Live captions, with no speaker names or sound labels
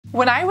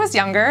When I was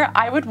younger,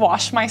 I would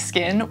wash my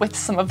skin with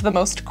some of the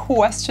most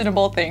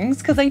questionable things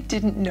because I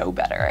didn't know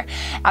better.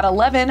 At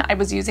 11, I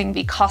was using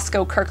the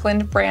Costco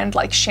Kirkland brand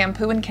like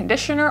shampoo and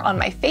conditioner on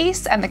my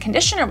face, and the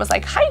conditioner was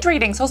like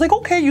hydrating, so I was like,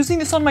 okay, using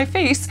this on my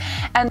face,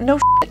 and no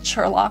shit,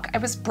 Sherlock, I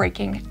was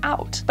breaking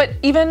out. But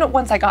even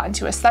once I got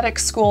into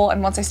aesthetics school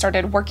and once I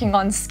started working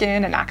on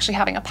skin and actually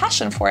having a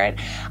passion for it,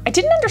 I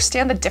didn't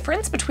understand the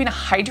difference between a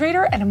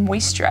hydrator and a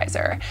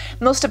moisturizer.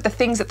 Most of the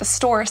things at the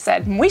store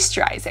said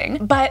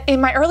moisturizing, but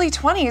in my early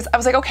 20s, I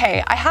was like,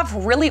 okay, I have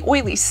really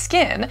oily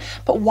skin,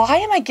 but why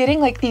am I getting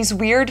like these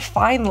weird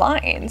fine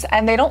lines?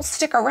 And they don't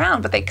stick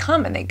around, but they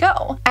come and they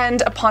go.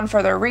 And upon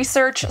further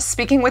research,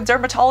 speaking with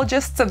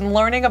dermatologists and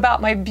learning about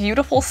my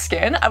beautiful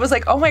skin, I was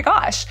like, oh my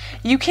gosh,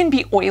 you can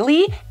be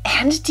oily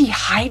and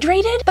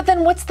dehydrated? But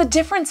then what's the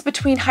difference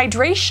between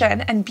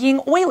hydration and being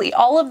oily?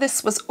 All of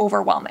this was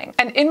overwhelming.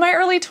 And in my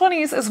early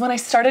 20s is when I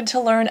started to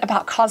learn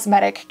about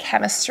cosmetic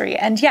chemistry.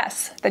 And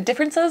yes, the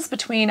differences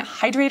between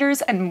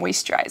hydrators and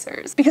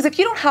moisturizers. Because if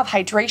you don't have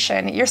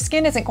hydration, your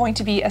skin isn't going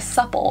to be as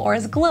supple or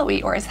as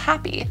glowy or as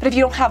happy. But if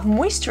you don't have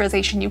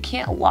moisturization, you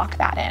can't lock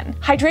that in.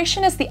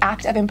 Hydration is the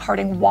act of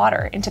imparting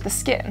water into the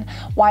skin,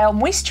 while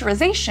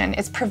moisturization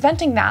is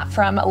preventing that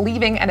from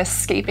leaving and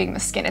escaping the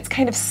skin. It's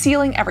kind of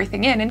sealing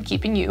everything in and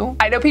keeping you,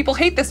 I know people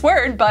hate this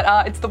word, but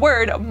it's the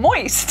word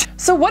moist.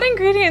 So what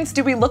ingredients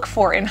do we look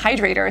for in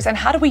hydrators and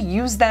how do we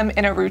use them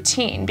in a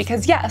routine?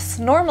 Because yes,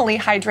 normally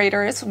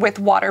hydrators with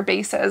water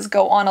bases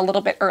go on a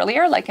little bit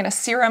earlier, like in a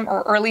serum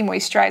or early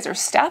moisturizer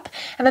step,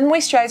 and then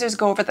moisturizers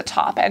go over the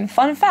top. And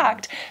fun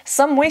fact,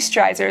 some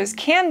moisturizers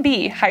can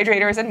be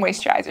hydrators and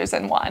moisturizers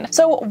in one.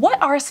 So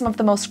what are some of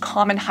the most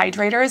common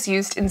hydrators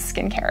used in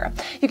skincare?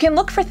 You can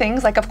look for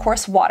things like, of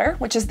course, water,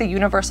 which is the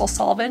universal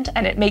solvent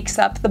and it makes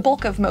up the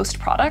bulk of most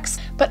products,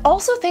 but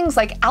also things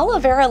like aloe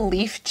vera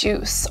leaf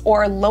juice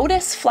or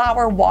lotus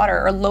flower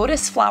water or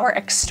lotus flower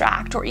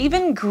extract or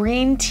even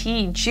green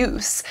tea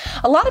juice.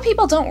 A lot of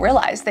people don't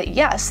realize that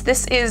yes,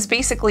 this is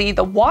basically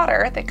the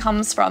water that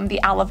comes from the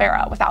aloe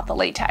vera without the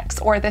latex,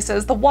 or this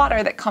is the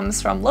water that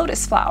comes from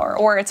lotus flower,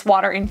 or it's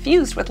water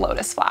infused with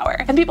lotus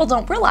flower. And people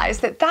don't realize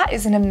that that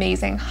is an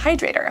amazing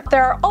hydrator.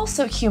 There are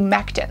also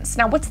humectants.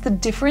 Now, what's the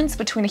difference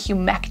between a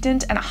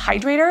humectant and a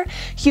hydrator?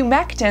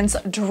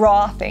 Humectants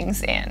draw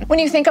things in. When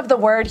you think of the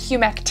word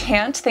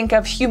humectant, think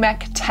of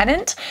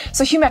humectant.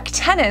 So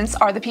humectants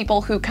are the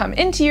people who come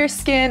into your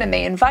skin and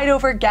they invite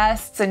over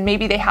guests and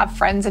maybe they have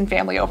friends and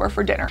family over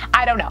for dinner.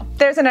 I don't know.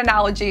 There's an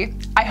analogy.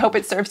 I hope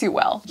it serves you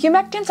well.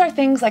 Humectants are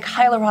things like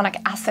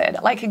hyaluronic acid,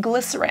 like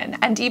glycerin,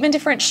 and even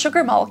different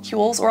sugar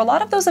molecules or a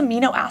lot of those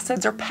amino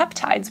acids or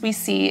peptides we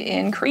see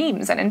in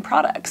creams and in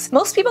products.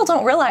 Most people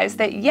don't realize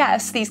that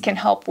yes, these can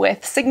help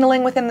with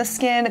signaling within the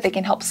skin, they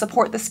can help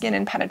support the skin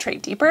and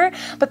penetrate deeper,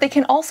 but they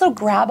can also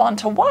grab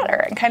onto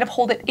water and kind of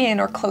hold it in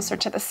or closer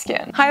to the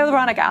skin.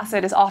 Hyaluronic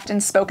acid is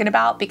often spoken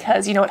about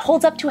because, you know, it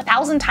holds up to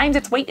 1,000 times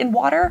its weight in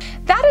water.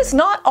 That is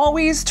not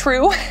always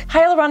true.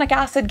 Hyaluronic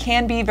acid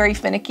can be very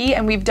finicky,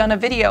 and we've done a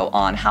video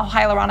on how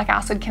hyaluronic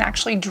acid can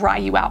actually dry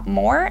you out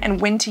more and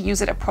when to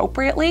use it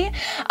appropriately.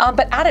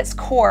 But at its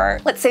core,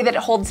 let's say that it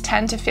holds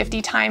 10 to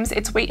 50 times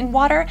its weight in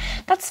water,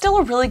 that's still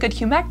a really good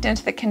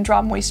humectant that can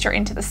draw moisture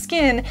into the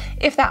skin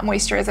if that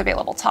moisture is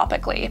available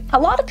topically. A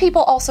lot of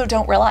people also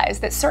don't realize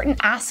that certain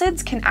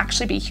acids can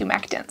actually be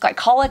humectants.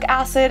 Glycolic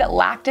acid,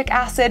 lactic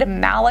acid,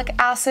 malic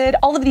acid,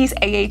 all of these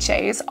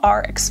AHAs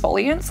are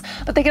exfoliants,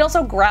 but they can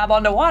also grab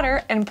onto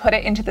water and put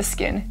it into the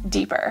skin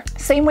deeper.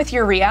 Same with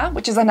urea,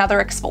 which is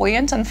another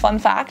exfoliant, and fun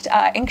fact,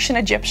 ancient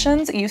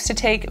Egyptians used to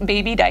take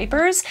baby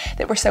diapers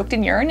that were soaked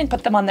in urine and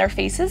put them on their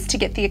faces to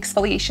get the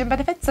exfoliation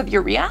benefits of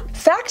urea.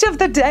 Fact of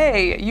the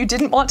day, you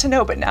didn't want to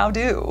know but now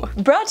do.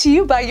 Brought to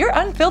you by your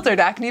unfiltered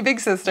acne big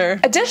sister.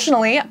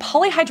 Additionally,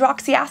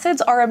 polyhydroxy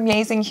acids are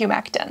amazing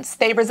humectants.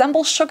 They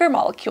resemble sugar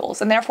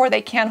molecules and therefore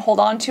they can hold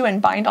on to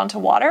and bind onto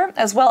water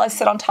as well as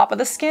sit on top of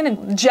the skin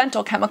and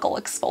gentle chemical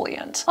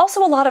exfoliant.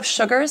 Also, a lot of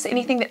sugars,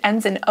 anything that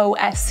ends in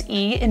OSE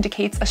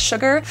indicates a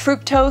sugar.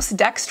 Fructose,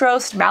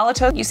 dextrose,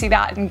 maltose, you see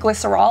that in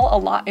glycerol a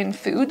lot in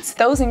foods.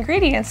 Those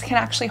ingredients can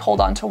actually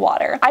hold on to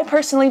water. I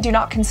personally do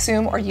not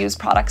consume or use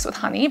products with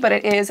honey, but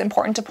it is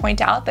important to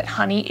point out that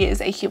honey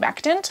is a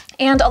humectant,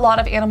 and a lot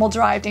of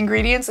animal-derived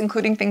ingredients,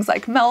 including things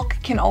like milk,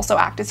 can also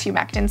act as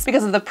humectants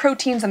because of the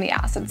proteins and the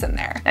acids in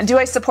there. And do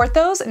I support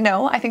those?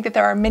 No, I think that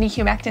there are many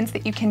humectants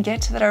that you can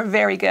get that are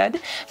very good.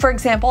 For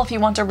example, if you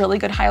want a really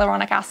good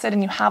hyaluronic acid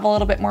and you have a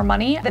little bit more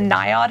money, the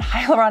Niod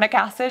hyaluronic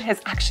acid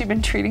has actually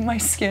been treating my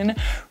skin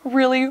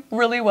really,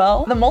 really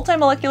well. The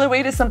multi-molecular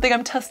weight is something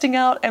I'm testing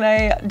out and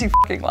I do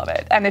fucking love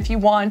it. And if you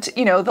want,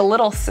 you know, the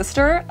little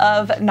sister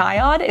of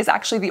Niod is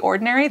actually the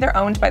Ordinary. They're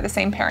owned by the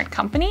same parent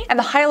company. And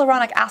the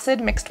hyaluronic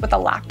acid mixed with a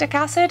lactic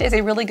acid is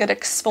a really good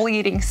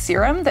exfoliating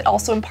serum that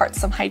also imparts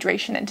some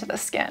hydration into the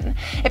skin.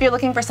 If you're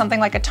looking for something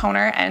like a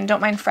toner and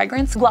don't mind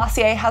fragrance,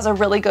 Glossier EPA has a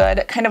really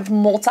good kind of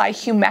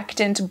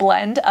multi-humectant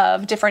blend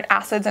of different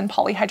acids and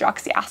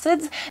polyhydroxy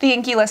acids. The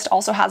Inkey List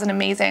also has an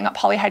amazing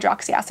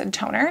polyhydroxy acid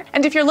toner.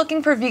 And if you're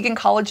looking for vegan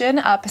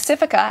collagen,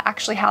 Pacifica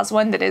actually has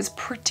one that is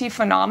pretty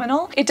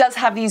phenomenal. It does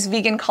have these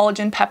vegan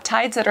collagen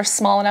peptides that are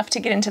small enough to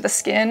get into the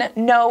skin.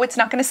 No, it's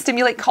not going to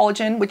stimulate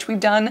collagen, which we've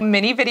done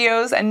many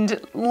videos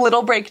and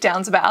little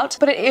breakdowns about,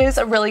 but it is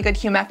a really good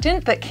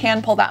humectant that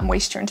can pull that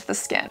moisture into the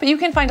skin. But you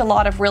can find a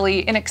lot of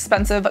really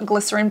inexpensive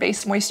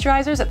glycerin-based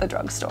moisturizers at the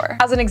drugstore.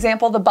 As an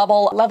example, the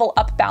Bubble Level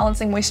Up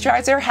Balancing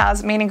Moisturizer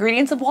has main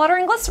ingredients of water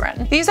and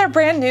glycerin. These are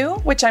brand new,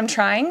 which I'm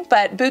trying,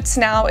 but Boots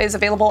now is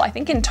available, I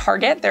think, in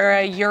Target. They're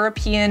a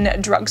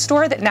European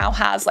drugstore that now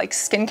has like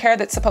skincare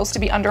that's supposed to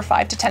be under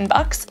 $5 to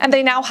 $10. And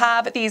they now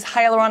have these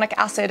hyaluronic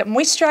acid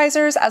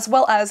moisturizers as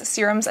well as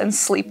serums and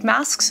sleep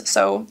masks.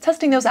 So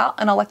testing those out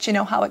and I'll let you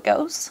know how it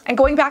goes. And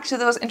going back to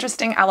those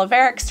interesting aloe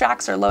vera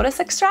extracts or lotus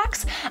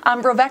extracts,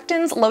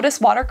 Rovectin's Lotus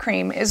Water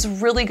Cream is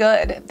really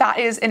good. That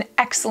is an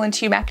excellent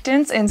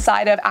humectant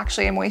inside of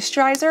actually a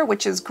moisturizer,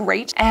 which is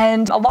great.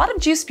 And a lot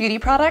of Juice Beauty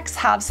products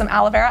have some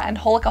aloe vera, and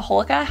Holika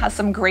Holika has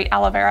some great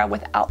aloe vera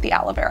without the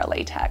aloe vera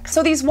latex.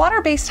 So these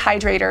water-based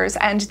hydrators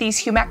and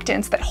these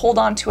humectants that hold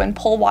on to and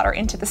pull water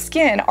into the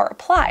skin are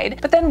applied,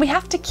 but then we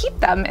have to keep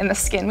them in the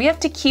skin. We have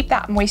to keep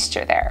that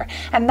moisture there.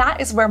 And that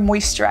is where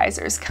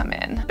moisturizers come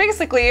in.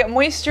 Basically,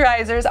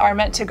 moisturizers are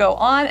meant to go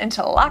on and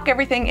to lock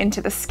everything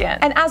into the skin.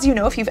 And as you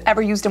know, if you've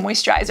ever used a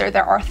moisturizer,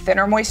 there are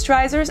thinner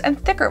moisturizers and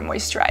thicker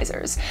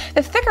moisturizers.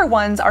 The thicker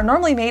ones are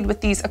normally made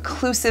with these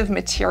occlusive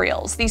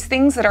materials, these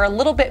things that are a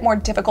little bit more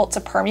difficult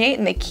to permeate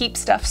and they keep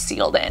stuff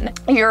sealed in.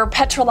 Your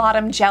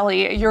petrolatum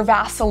jelly, your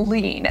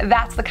Vaseline,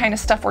 that's the kind of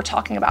stuff we're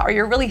talking about, or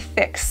your really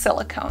thick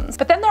silicones.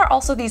 But then there are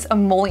also these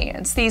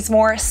emollients, these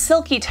more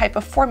silky type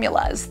of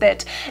formulas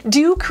that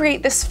do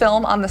create this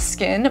film on the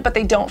skin, but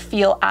they don't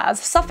feel as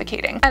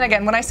suffocating. And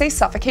again, when I say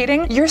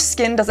suffocating, your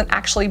skin doesn't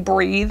actually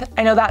breathe.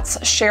 I know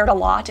that's shared a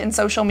lot in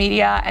social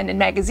media and in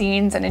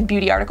magazines and in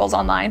beauty articles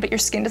online, but your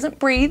skin doesn't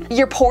breathe.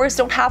 Your pores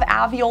don't have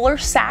alveolar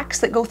sacs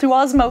that go through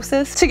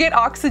osmosis to get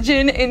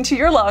oxygen into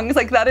your lungs.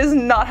 Like, that is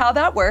not how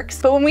that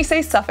works. But when we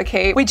say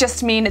suffocate, we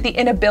just mean the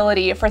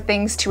inability for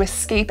things to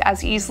escape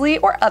as easily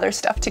or other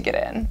stuff to get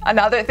in.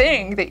 Another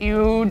thing that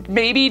you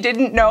maybe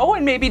didn't know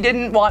and maybe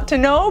didn't want to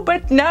know,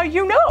 but now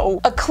you know.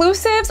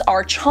 Occlusives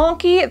are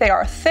chonky, they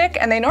are thick,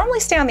 and they normally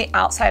stay on the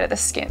outside of the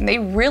skin. They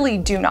really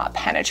do not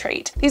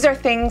penetrate. These are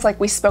things like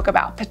we spoke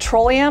about,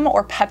 petroleum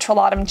or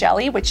petrolatum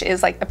jelly, which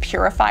is like the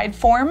purified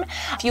form.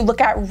 If you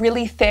look at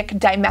really thick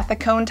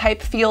dimethicone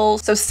type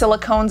feels, so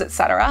silicones,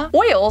 etc.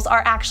 Oils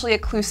are actually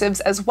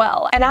occlusives as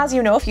well. And as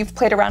you know, if you've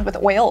played around with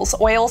oils,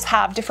 oils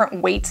have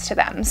different weights to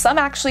them. Some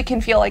actually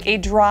can feel like a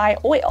dry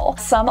oil.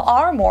 Some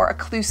are more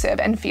occlusive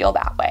and feel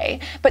that way.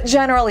 But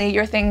generally,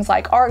 your things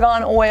like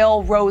argan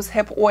oil,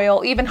 rosehip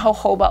oil, even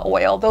jojoba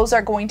oil, those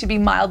are going to be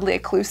mildly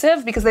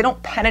occlusive because they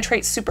don't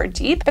penetrate super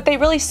deep, but they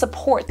really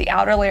support the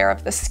outer layer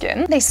of the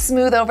skin. They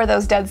smooth over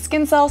those dead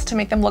skin cells to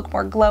make them look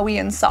more glowy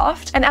and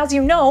soft. And as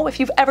you know, if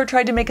you've ever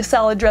tried to make a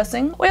salad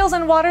dressing, oils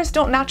and waters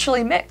don't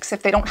naturally mix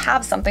if they don't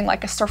have something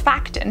like a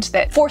surfactant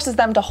that forces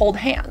them to hold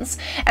hands.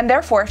 And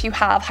therefore, if you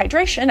have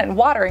hydration and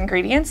water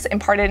ingredients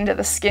imparted into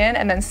the skin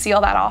and then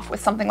seal that off with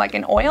something like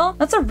an oil,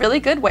 that's a really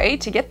good way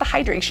to get the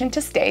hydration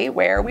to stay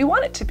where we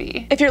want it to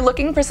be. If you're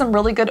looking for some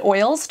really good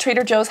oils,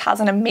 Trader Joe's has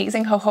an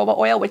amazing jojoba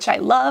oil, which I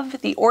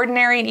love. The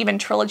Ordinary and even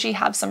Trilogy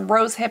have some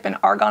rosehip and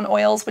argan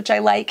oils, which I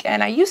like,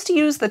 and I used to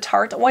use the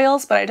Tarte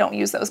oils, but I don't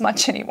use those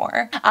much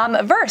anymore.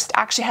 Versed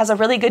actually has a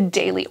really good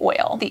daily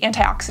oil, the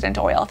antioxidant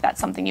oil, if that's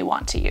something you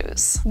want to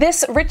use.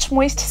 This Rich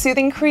Moist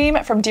Soothing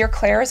Cream from Dear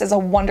Claire's is a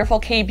wonderful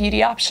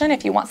K-beauty option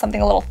if you want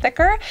something a little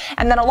thicker.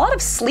 And then a lot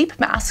of sleep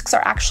masks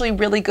are actually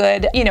really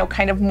good, you know,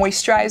 kind of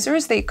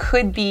moisturizers. They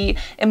could be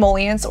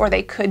emollients or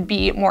they could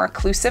be more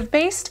occlusive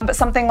based, but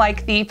something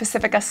like the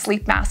Pacifica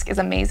Sleep Mask is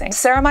amazing.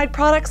 Ceramide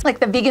products like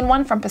the vegan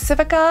one from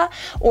Pacifica,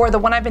 or the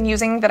one I've been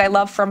using that I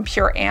love from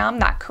Pure Am,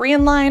 that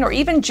Korean line, or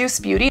even Juice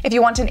Beauty, if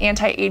you want an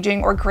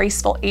anti-aging or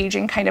graceful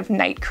aging kind of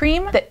night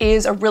cream that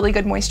is a really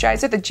good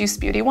moisturizer, the Juice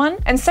Beauty one.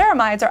 And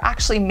ceramides are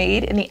actually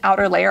made in the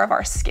outer layer of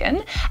our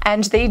skin,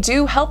 and they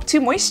do help to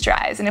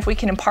moisturize, and if we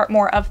can impart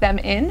more of them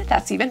in,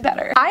 that's even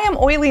better. I am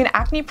oily and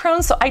acne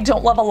prone, so I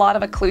don't love a lot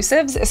of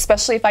occlusives,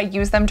 especially if I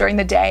use them during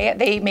the day.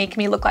 They make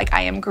me look like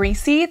I am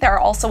greasy. There are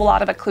also a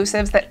lot of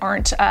occlusives that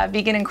aren't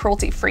vegan and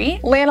cruelty-free.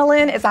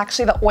 Lanolin is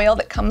actually the oil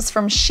that comes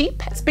from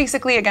sheep. It's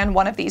basically, again,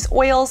 one of these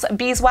oils.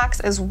 Beeswax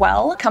as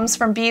well comes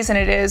from bees, and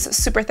it is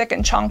super thick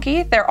and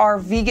chunky. There are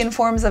vegan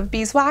forms of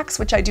beeswax,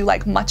 which I do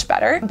like much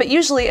better, but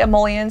usually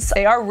emollients,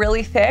 they are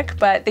really thick,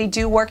 but they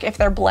do work if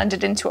they're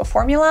blended into a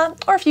formula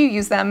or if you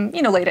use them,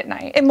 you know, late at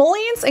night.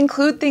 Emollients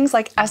include things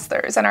like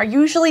esters and are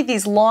usually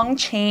these long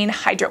chain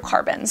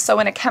hydrocarbons. So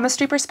in a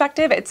chemistry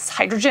perspective, it's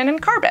hydrogen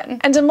and carbon.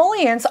 And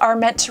emollients are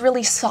meant to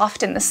really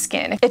soften the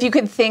skin. If you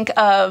could think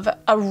of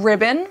a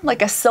ribbon,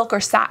 like a silk or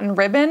satin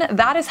ribbon,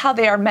 that is how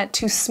they are meant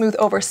to smooth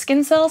over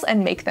skin cells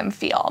and make them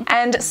feel.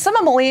 And some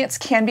emollients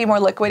can be more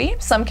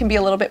liquidy, some can be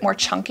a little bit more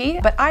chunky,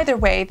 but either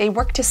way, they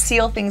work to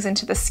seal things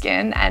into the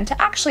skin and to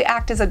actually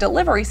act as a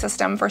delivery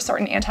system for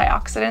certain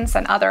antioxidants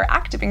and other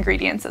active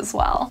ingredients as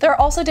well. There are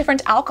also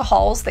different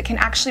alcohols that can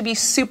actually be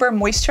super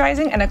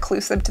moisturizing and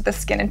occlusive to the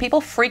skin, and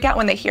people freak out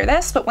when they hear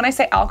this, but when I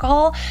say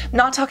alcohol, I'm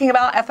not talking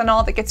about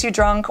ethanol that gets you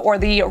drunk or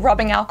the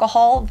rubbing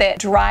alcohol that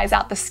dries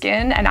out the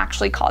skin and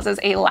actually causes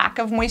a lack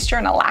of moisture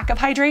and a lack of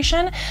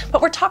hydration,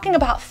 but we're talking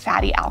about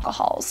fatty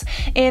alcohols.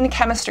 In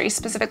chemistry,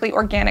 specifically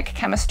organic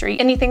chemistry,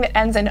 anything that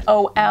ends in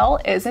OL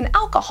is an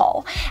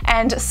alcohol,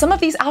 and some of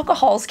these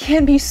alcohols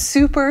can be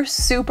super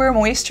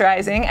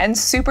moisturizing and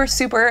super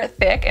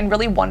thick and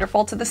really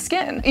wonderful to the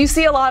skin. You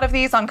see a lot of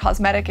these on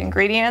cosmetic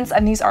ingredients,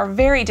 and these are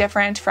very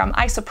different from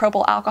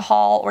isopropyl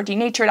alcohol or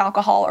denatured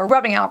alcohol or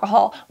rubbing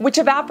alcohol, which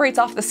evaporates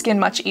off the skin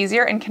much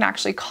easier and can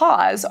actually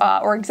cause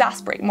or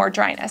exacerbate more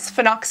dryness.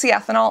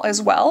 Phenoxyethanol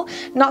as well,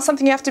 not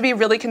something you have to be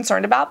really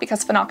concerned about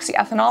because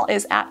phenoxyethanol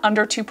is at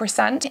under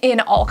 2% in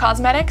all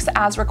cosmetics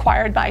as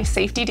required by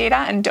safety data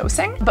and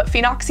dosing. But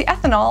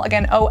phenoxyethanol,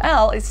 again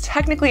OL, is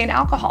technically an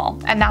alcohol,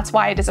 and that's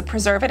why it is a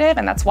preservative,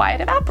 and that's why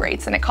it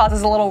evaporates and it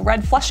causes a little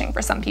red flushing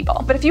for some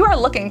people. But if you are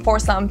looking for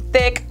some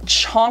thick,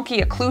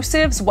 chonky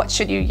occlusives, what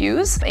should you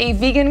use? A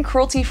vegan,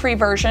 cruelty-free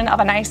version of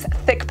a nice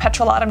thick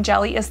petrolatum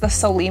jelly is the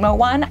Solimo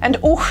one, and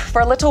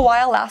for a little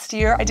while last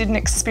year I did an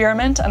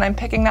experiment and I'm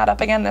picking that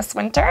up again this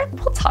winter.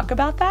 We'll talk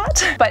about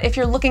that. But if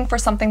you're looking for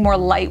something more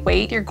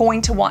lightweight, you're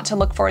going to want to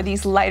look for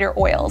these lighter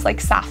oils like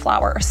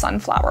safflower or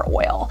sunflower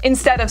oil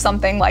instead of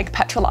something like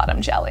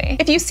petrolatum jelly.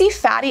 If you see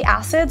fatty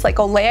acids like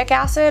oleic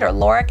acid or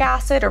lauric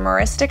acid or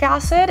myristic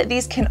acid,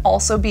 these can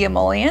also be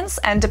emollients,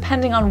 and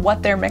depending on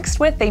what they're mixed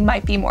with, they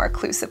might be more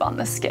occlusive on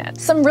the skin.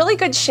 Some really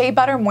good shea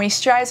butter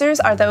moisturizers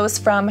are those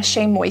from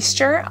Shea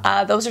Moisture.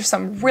 Those are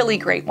some really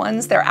great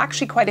ones. There are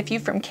actually quite a few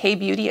from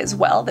K-Beauty as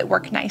well that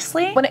work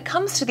nicely. When it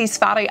comes to these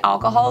fatty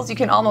alcohols, you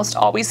can almost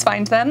always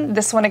find them.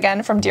 This one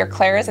again from Dear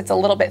Claire's, it's a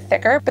little bit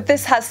thicker, but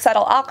this has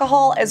cetyl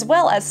alcohol as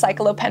well as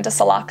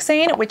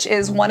cyclopentasiloxane, which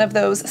is one of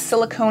those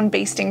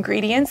silicone-based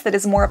ingredients that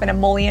is more of an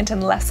emollient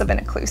and less of an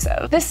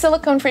occlusive. This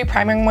silicone-free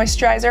priming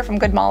moisturizer from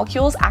Good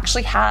Molecules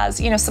actually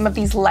has, some of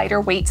these lighter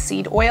weight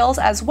seed oils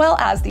as well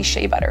as the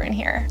shea butter in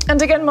here.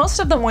 And again, most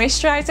of the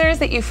moisturizers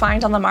that you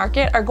find on the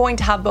market are going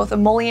to have both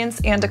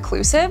emollients and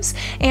occlusives,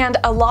 and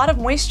a lot of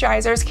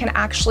moisturizers can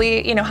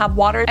actually, have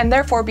water and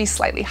therefore be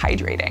slightly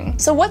hydrating.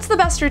 So what's the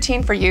best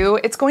routine for you?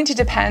 It's going to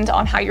depend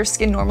on how your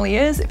skin normally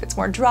is, if it's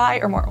more dry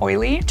or more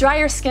oily.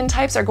 Drier skin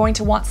types are going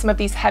to want some of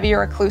these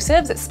heavier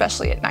occlusives,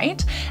 especially at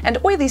night, and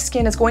oily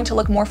skin is going to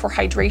look more for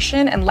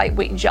hydration and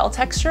lightweight gel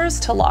textures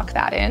to lock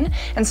that in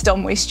and still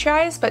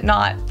moisturize, but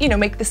not,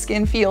 make the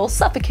skin feel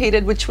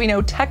suffocated, which we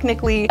know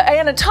technically,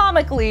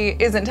 anatomically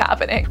isn't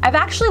happening. I've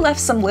actually left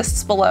some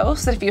lists below,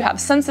 so that if you have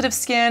sensitive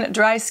skin,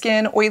 dry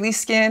skin, oily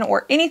skin,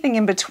 or anything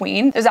in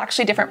between, there's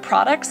actually different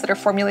products that are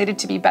formulated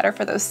to be better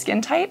for those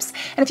skin types.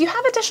 And if you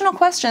have additional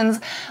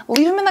questions,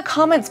 leave them in the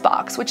comments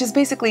box, which is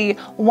basically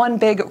one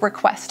big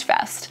request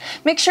fest.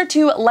 Make sure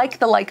to like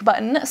the like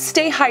button,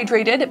 stay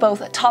hydrated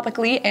both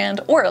topically and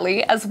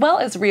orally, as well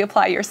as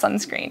reapply your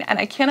sunscreen. And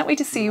I cannot wait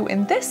to see you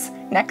in this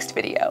next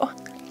video.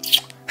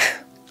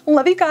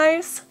 Love you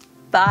guys.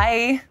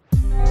 Bye.